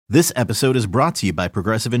This episode is brought to you by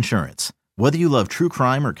Progressive Insurance. Whether you love true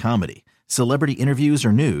crime or comedy, celebrity interviews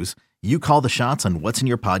or news, you call the shots on what's in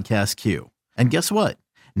your podcast queue. And guess what?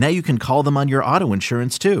 Now you can call them on your auto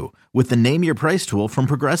insurance too with the Name Your Price tool from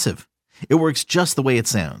Progressive. It works just the way it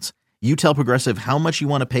sounds. You tell Progressive how much you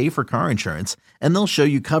want to pay for car insurance, and they'll show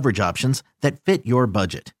you coverage options that fit your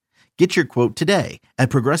budget. Get your quote today at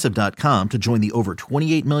Progressive.com to join the over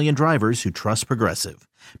 28 million drivers who trust Progressive.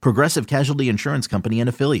 Progressive Casualty Insurance Company and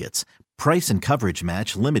Affiliates. Price and coverage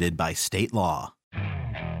match limited by state law.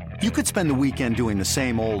 You could spend the weekend doing the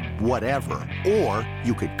same old whatever, or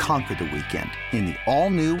you could conquer the weekend in the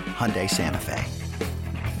all-new Hyundai Santa Fe.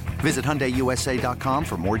 Visit HyundaiUSA.com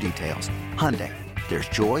for more details. Hyundai, there's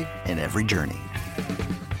joy in every journey.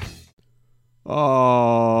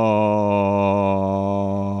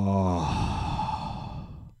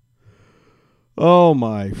 Oh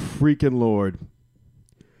my freaking Lord.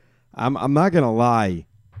 I'm not going to lie.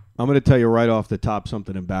 I'm going to tell you right off the top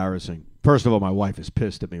something embarrassing. First of all, my wife is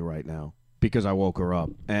pissed at me right now because I woke her up.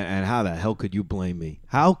 And how the hell could you blame me?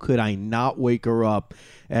 How could I not wake her up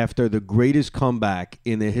after the greatest comeback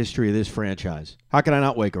in the history of this franchise? How could I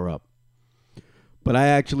not wake her up? But I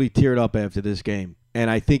actually teared up after this game. And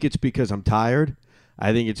I think it's because I'm tired.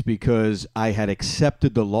 I think it's because I had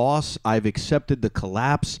accepted the loss. I've accepted the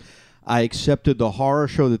collapse. I accepted the horror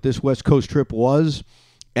show that this West Coast trip was.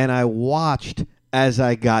 And I watched as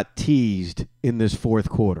I got teased in this fourth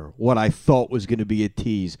quarter, what I thought was going to be a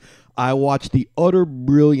tease. I watched the utter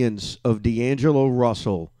brilliance of D'Angelo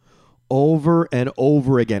Russell over and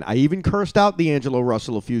over again. I even cursed out D'Angelo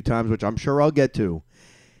Russell a few times, which I'm sure I'll get to.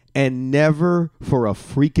 And never for a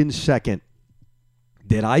freaking second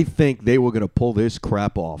did I think they were going to pull this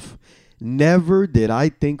crap off. Never did I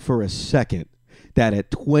think for a second that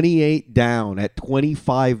at 28 down, at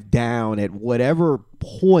 25 down, at whatever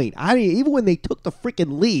point, even when they took the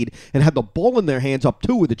freaking lead and had the ball in their hands up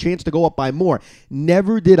 2 with a chance to go up by more,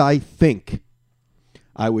 never did I think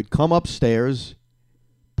I would come upstairs,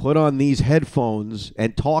 put on these headphones,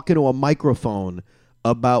 and talk into a microphone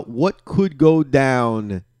about what could go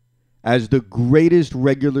down as the greatest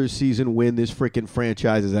regular season win this freaking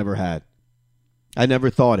franchise has ever had. I never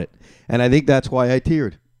thought it. And I think that's why I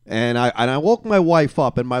teared. And I woke my wife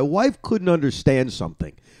up, and my wife couldn't understand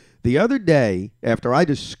something. The other day, after I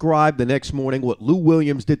described the next morning what Lou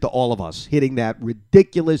Williams did to all of us, hitting that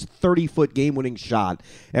ridiculous 30-foot game-winning shot,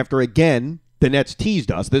 after, again, the Nets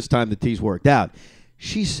teased us, this time the tease worked out,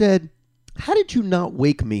 she said, "How did you not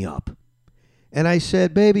wake me up?" And I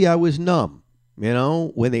said, "Baby, I was numb. You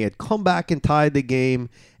know, when they had come back and tied the game,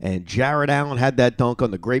 and Jared Allen had that dunk on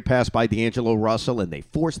the great pass by D'Angelo Russell, and they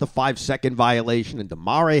forced the 5-second violation, and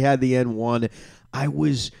DeMare had the N1. I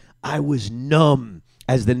was numb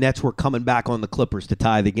as the Nets were coming back on the Clippers to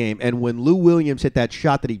tie the game. And when Lou Williams hit that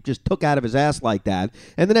shot that he just took out of his ass like that,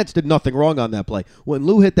 and the Nets did nothing wrong on that play. When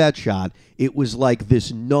Lou hit that shot, it was like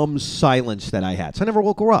this numb silence that I had. So I never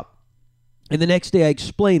woke her up. And the next day I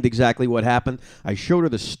explained exactly what happened. I showed her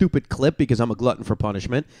the stupid clip because I'm a glutton for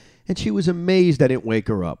punishment, and she was amazed I didn't wake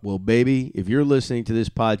her up. Well, baby, if you're listening to this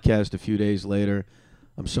podcast a few days later,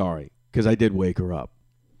 I'm sorry, because I did wake her up.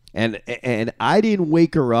 And I didn't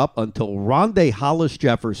wake her up until Rondae Hollis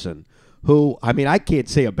Jefferson, who, I mean, I can't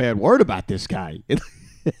say a bad word about this guy.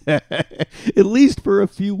 At least for a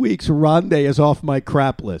few weeks, Rondae is off my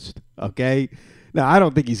crap list, okay? Now, I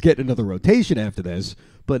don't think he's getting another rotation after this,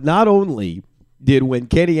 but not only did when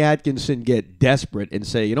Kenny Atkinson get desperate and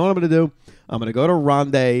say, you know what I'm going to do? I'm going to go to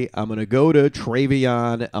Rondae, I'm going to go to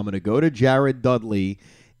Travion, I'm going to go to Jared Dudley,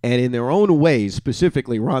 and in their own ways,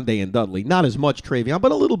 specifically Rondae and Dudley, not as much Travion,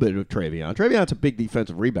 but a little bit of Travion. Travion's a big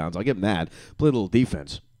defensive rebounds. I'll give him that. Play a little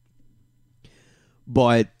defense.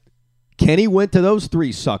 But Kenny went to those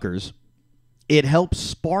 3 suckers. It helped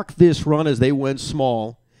spark this run as they went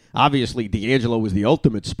small. Obviously, D'Angelo was the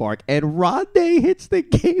ultimate spark, and Rondae hits the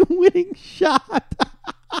game-winning shot.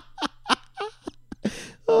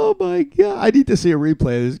 Oh, my God. I need to see a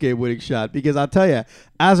replay of this game-winning shot because I'll tell you,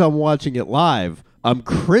 as I'm watching it live, I'm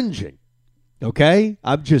cringing, okay?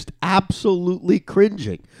 I'm just absolutely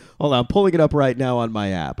cringing. Hold on, I'm pulling it up right now on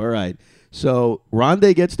my app. All right. So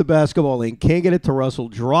Rondae gets the basketball in, can't get it to Russell,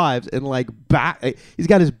 drives, and he's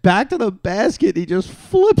got his back to the basket, and he just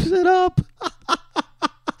flips it up.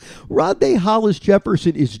 Rondae Hollis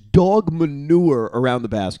Jefferson is dog manure around the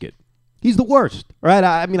basket. He's the worst, right?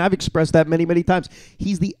 I mean, I've expressed that many, many times.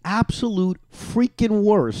 He's the absolute freaking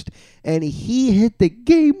worst, and he hit the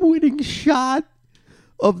game-winning shot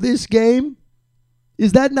of this game.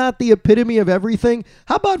 Is that not the epitome of everything?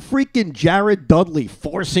 How about freaking Jared Dudley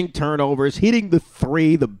forcing turnovers, hitting the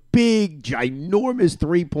three, the big, ginormous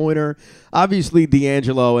three-pointer? Obviously,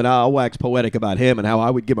 D'Angelo, and I'll wax poetic about him and how I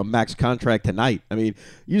would give him a max contract tonight. I mean,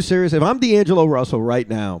 you serious? If I'm D'Angelo Russell right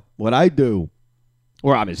now, what I do,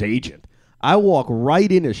 or I'm his agent, I walk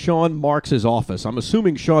right into Sean Marks' office. I'm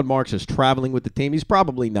assuming Sean Marks is traveling with the team. He's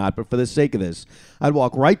probably not, but for the sake of this, I'd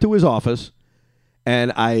walk right to his office,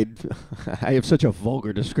 and I have such a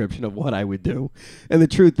vulgar description of what I would do. And the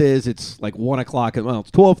truth is, it's like 1 o'clock, it's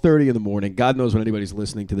 12:30 in the morning. God knows when anybody's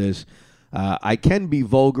listening to this. I can be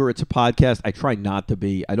vulgar. It's a podcast. I try not to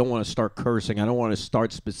be. I don't want to start cursing. I don't want to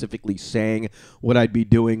start specifically saying what I'd be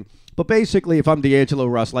doing. But basically, if I'm D'Angelo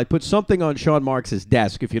Russell, I'd put something on Sean Marks'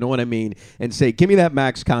 desk, if you know what I mean, and say, give me that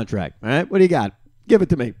max contract. All right? What do you got? Give it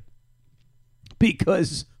to me.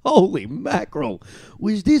 Because, holy mackerel,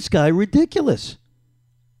 was this guy ridiculous.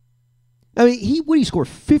 I mean, he scored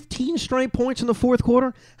 15 straight points in the fourth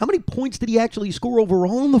quarter? How many points did he actually score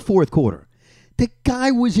overall in the fourth quarter? The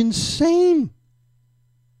guy was insane.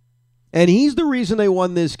 And he's the reason they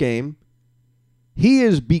won this game. He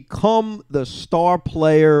has become the star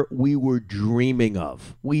player we were dreaming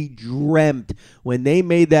of. We dreamt when they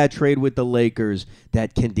made that trade with the Lakers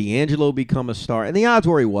that can D'Angelo become a star? And the odds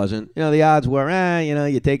were he wasn't. You know, the odds were,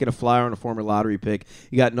 you're taking a flyer on a former lottery pick.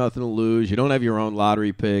 You got nothing to lose. You don't have your own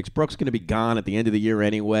lottery picks. Brooks going to be gone at the end of the year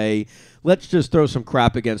anyway. Let's just throw some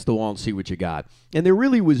crap against the wall and see what you got. And there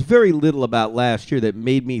really was very little about last year that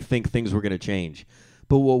made me think things were going to change.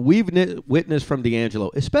 But what we've witnessed from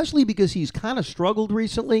D'Angelo, especially because he's kind of struggled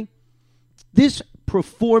recently, this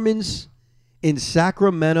performance in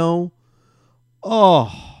Sacramento,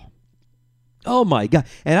 oh my God.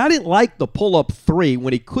 And I didn't like the pull-up three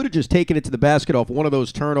when he could have just taken it to the basket off one of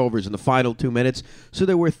those turnovers in the final 2 minutes. So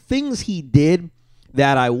there were things he did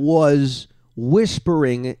that I was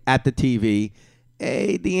whispering at the TV,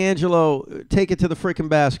 hey, D'Angelo, take it to the freaking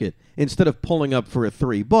basket, instead of pulling up for a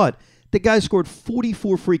three. But the guy scored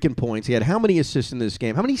 44 freaking points. He had how many assists in this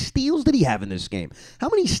game? How many steals did he have in this game? How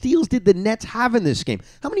many steals did the Nets have in this game?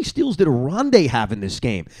 How many steals did Rondé have in this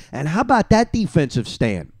game? And how about that defensive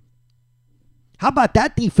stand? How about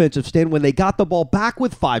that defensive stand when they got the ball back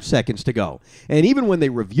with 5 seconds to go? And even when they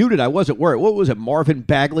reviewed it, I wasn't worried. What was it, Marvin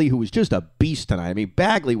Bagley, who was just a beast tonight? I mean,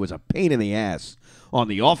 Bagley was a pain in the ass on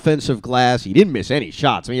the offensive glass. He didn't miss any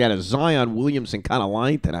shots. I mean, he had a Zion Williamson kind of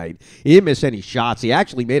line tonight. He didn't miss any shots. He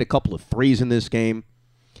actually made a couple of threes in this game.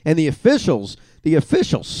 And the officials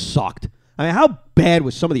sucked. I mean, how bad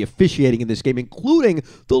was some of the officiating in this game, including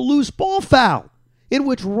the loose ball foul, in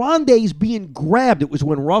which Rondé's being grabbed? It was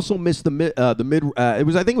when Russell missed the mid. I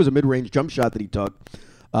think it was a mid-range jump shot that he took.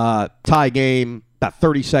 Tie game, about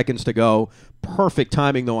 30 seconds to go. Perfect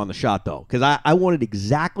timing, though, on the shot, though, because I wanted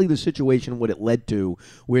exactly the situation what it led to,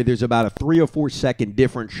 where there's about a 3 or 4 second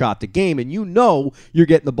different shot to game, and you know you're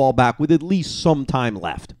getting the ball back with at least some time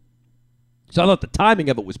left. So I thought the timing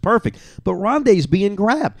of it was perfect, but Rondé's being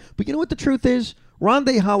grabbed. But you know what the truth is?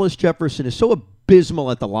 Rondé Hollis Jefferson is so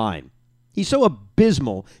abysmal at the line. He's so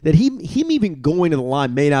abysmal that him even going to the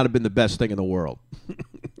line may not have been the best thing in the world.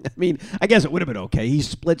 I mean, I guess it would have been okay. He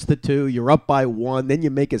splits the two. You're up by one. Then you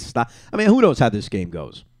make a stop. I mean, who knows how this game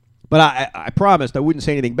goes? But I promised I wouldn't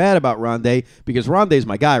say anything bad about Rondé because Rondé's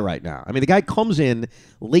my guy right now. I mean, the guy comes in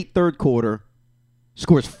late third quarter,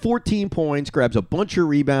 scores 14 points, grabs a bunch of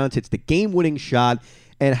rebounds, hits the game-winning shot.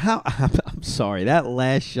 And I'm sorry, that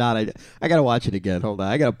last shot, I got to watch it again. Hold on.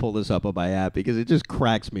 I got to pull this up on my app because it just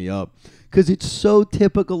cracks me up. Because it's so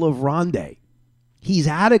typical of Rondé. He's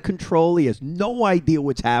out of control. He has no idea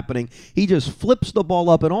what's happening. He just flips the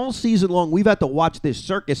ball up. And all season long, we've had to watch this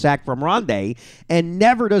circus act from Rondé, and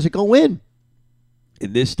never does it go in.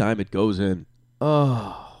 And this time it goes in.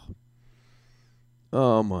 Oh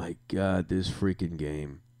my God, this freaking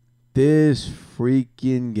game. This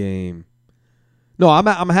freaking game. No,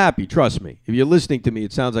 I'm happy. Trust me. If you're listening to me,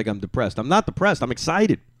 it sounds like I'm depressed. I'm not depressed. I'm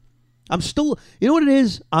excited. I'm still, you know what it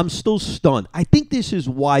is? I'm still stunned. I think this is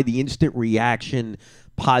why the instant reaction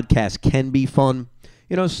podcast can be fun.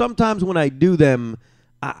 You know, sometimes when I do them,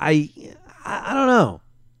 I don't know.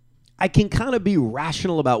 I can kind of be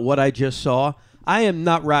rational about what I just saw. I am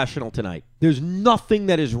not rational tonight. There's nothing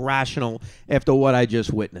that is rational after what I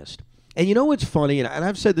just witnessed. And you know what's funny? And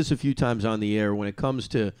I've said this a few times on the air when it comes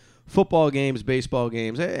to football games, baseball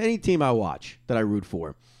games, any team I watch that I root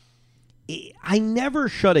for. I never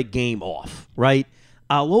shut a game off, right?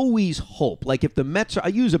 I'll always hope. Like if the Mets are, I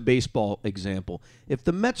use a baseball example. If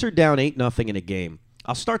the Mets are down 8-0 in a game,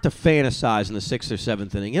 I'll start to fantasize in the 6th or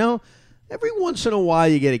 7th inning. You know, Every once in a while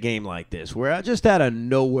you get a game like this where just out of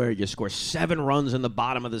nowhere you score 7 runs in the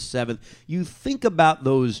bottom of the 7th. You think about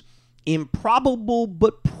those improbable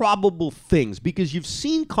but probable things because you've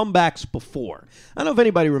seen comebacks before. I don't know if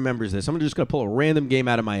anybody remembers this. I'm just going to pull a random game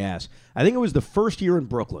out of my ass. I think it was the first year in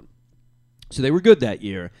Brooklyn. So they were good that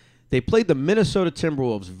year. They played the Minnesota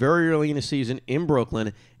Timberwolves very early in the season in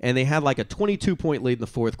Brooklyn, and they had like a 22-point lead in the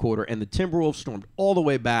fourth quarter, and the Timberwolves stormed all the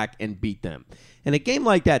way back and beat them. And a game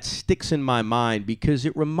like that sticks in my mind because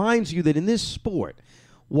it reminds you that in this sport,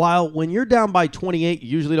 while when you're down by 28, you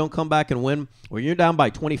usually don't come back and win, or you're down by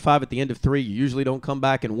 25 at the end of 3, you usually don't come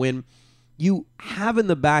back and win, you have in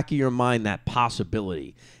the back of your mind that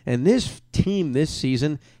possibility. And this team this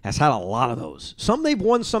season has had a lot of those. Some they've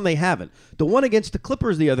won, some they haven't. The one against the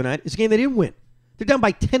Clippers the other night is a game they didn't win. They're down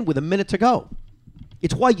by 10 with a minute to go.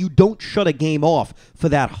 It's why you don't shut a game off for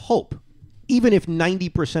that hope, even if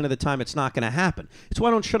 90% of the time it's not going to happen. It's why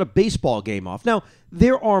I don't shut a baseball game off. Now,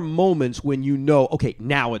 there are moments when you know, okay,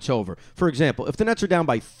 now it's over. For example, if the Nets are down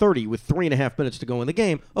by 30 with 3.5 minutes to go in the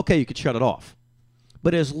game, okay, you could shut it off.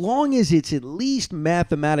 But as long as it's at least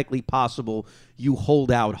mathematically possible, you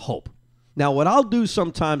hold out hope. Now, what I'll do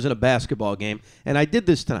sometimes in a basketball game, and I did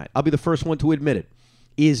this tonight, I'll be the first one to admit it,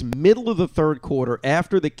 is middle of the third quarter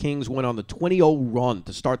after the Kings went on the 20-0 run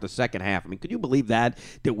to start the second half. I mean, could you believe that?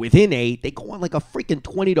 They're within 8. They go on like a freaking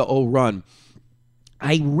 20-0 run.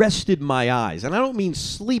 I rested my eyes, and I don't mean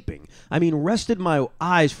sleeping. I mean rested my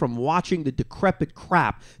eyes from watching the decrepit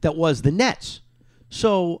crap that was the Nets.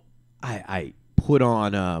 So I put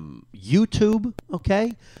on YouTube,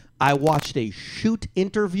 okay? I watched a shoot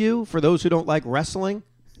interview for those who don't like wrestling.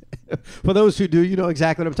 For those who do, you know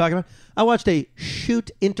exactly what I'm talking about. I watched a shoot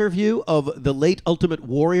interview of the late Ultimate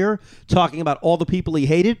Warrior talking about all the people he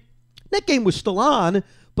hated. That game was still on,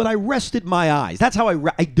 but I rested my eyes. That's how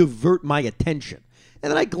I divert my attention. And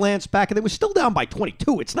then I glanced back, and they were still down by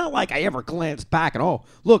 22. It's not like I ever glanced back and, oh,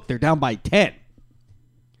 look, they're down by 10.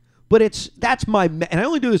 But and I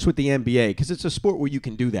only do this with the NBA because it's a sport where you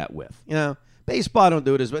can do that with. You know, baseball I don't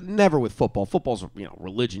do it but never with football. Football's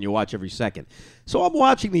religion you watch every second. So I'm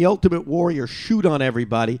watching the Ultimate Warrior shoot on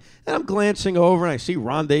everybody, and I'm glancing over and I see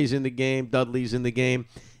Rondé's in the game, Dudley's in the game,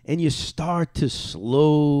 and you start to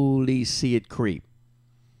slowly see it creep.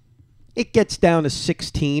 It gets down to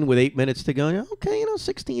 16 with 8 minutes to go. Okay,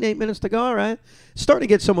 16, 8 minutes to go. All right, starting to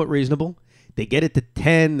get somewhat reasonable. They get it to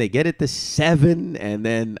 10, they get it to 7, and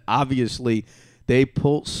then obviously they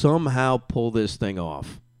somehow pull this thing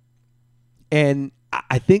off. And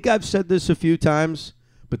I think I've said this a few times,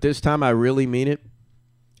 but this time I really mean it.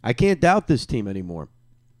 I can't doubt this team anymore.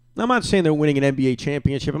 I'm not saying they're winning an NBA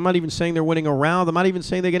championship. I'm not even saying they're winning a round. I'm not even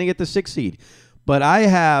saying they're going to get the 6th seed. But I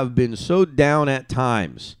have been so down at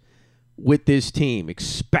times with this team,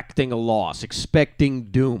 expecting a loss,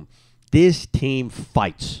 expecting doom. This team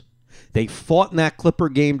fights. They fought in that Clipper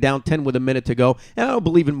game down 10 with a minute to go, and I don't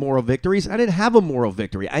believe in moral victories. I didn't have a moral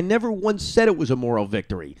victory. I never once said it was a moral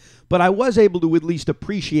victory, but I was able to at least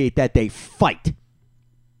appreciate that they fight.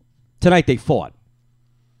 Tonight they fought.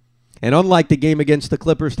 And unlike the game against the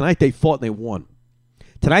Clippers, tonight they fought and they won.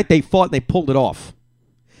 Tonight they fought and they pulled it off.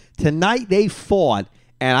 Tonight they fought,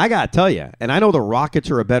 and I got to tell you, and I know the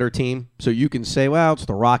Rockets are a better team, so you can say, well, it's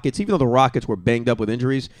the Rockets. Even though the Rockets were banged up with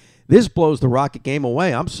injuries, this blows the Rocket game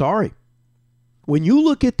away. I'm sorry. When you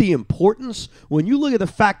look at the importance, when you look at the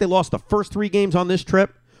fact they lost the first 3 games on this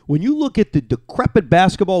trip, when you look at the decrepit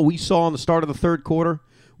basketball we saw in the start of the third quarter,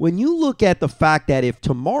 when you look at the fact that if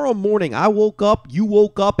tomorrow morning I woke up, you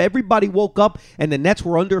woke up, everybody woke up, and the Nets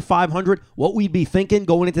were under 500, what we'd be thinking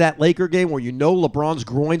going into that Laker game where LeBron's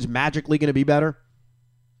groin's magically going to be better?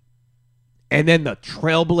 And then the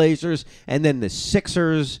Trailblazers, and then the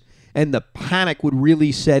Sixers, and the panic would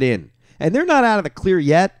really set in. And they're not out of the clear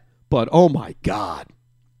yet, but oh my God.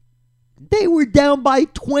 They were down by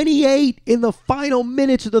 28 in the final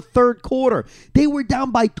minutes of the third quarter. They were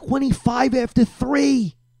down by 25 after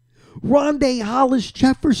 3. Rondé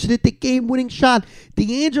Hollis-Jefferson at the game-winning shot.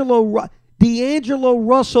 D'Angelo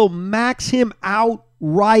Russell max him out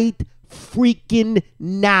right freaking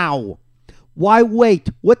now. Why wait?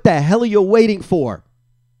 What the hell are you waiting for?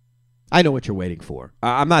 I know what you're waiting for.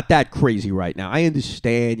 I'm not that crazy right now. I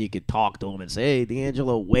understand you could talk to him and say, hey,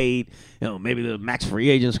 D'Angelo, wait. Maybe the max free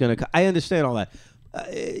agent's going to come. I understand all that.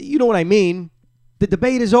 You know what I mean? The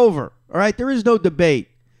debate is over, all right? There is no debate.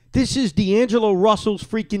 This is D'Angelo Russell's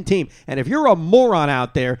freaking team. And if you're a moron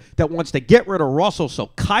out there that wants to get rid of Russell so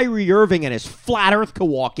Kyrie Irving and his flat earth can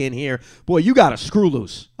walk in here, boy, you got to screw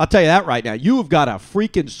loose. I'll tell you that right now. You've got to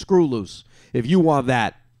freaking screw loose if you want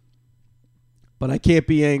that. But I can't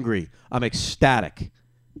be angry. I'm ecstatic.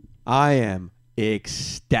 I am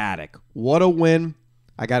ecstatic. What a win.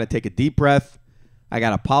 I got to take a deep breath. I got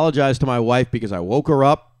to apologize to my wife because I woke her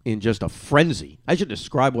up in just a frenzy. I should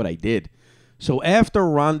describe what I did. So after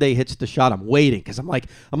Rondé hits the shot, I'm waiting because I'm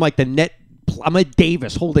like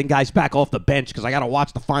Davis holding guys back off the bench because I got to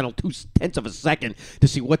watch the final 0.2 of a second to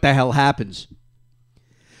see what the hell happens.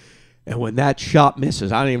 And when that shot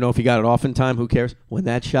misses, I don't even know if he got it off in time. Who cares? When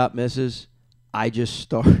that shot misses, I just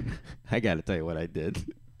start. I got to tell you what I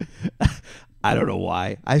did. I don't know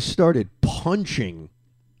why. I started punching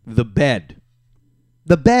the bed.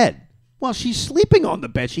 The bed. Well, she's sleeping on the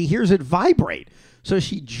bed. She hears it vibrate. So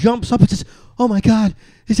she jumps up and says, "Oh, my God,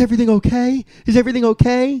 is everything okay? Is everything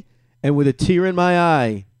okay?" And with a tear in my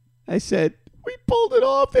eye, I said, "We pulled it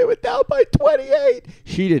off. They were down by 28.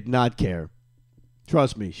 She did not care.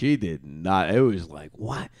 Trust me, she did not. It was like,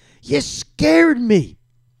 "What? You scared me."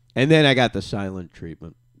 And then I got the silent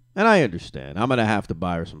treatment. And I understand. I'm going to have to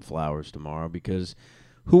buy her some flowers tomorrow because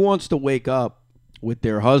who wants to wake up with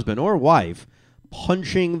their husband or wife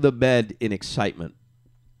punching the bed in excitement?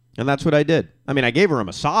 And that's what I did. I mean, I gave her a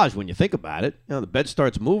massage when you think about it. You know, the bed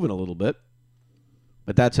starts moving a little bit.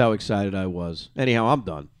 But that's how excited I was. Anyhow, I'm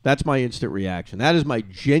done. That's my instant reaction. That is my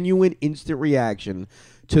genuine instant reaction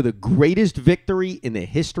to the greatest victory in the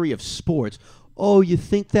history of sports. Oh, you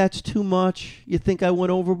think that's too much? You think I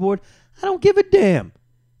went overboard? I don't give a damn.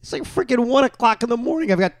 It's like freaking 1 o'clock in the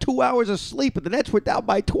morning. I've got 2 hours of sleep, and the Nets were down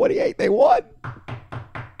by 28. They won.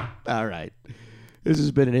 All right. This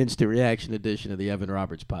has been an instant reaction edition of the Evan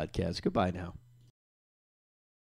Roberts Podcast. Goodbye now.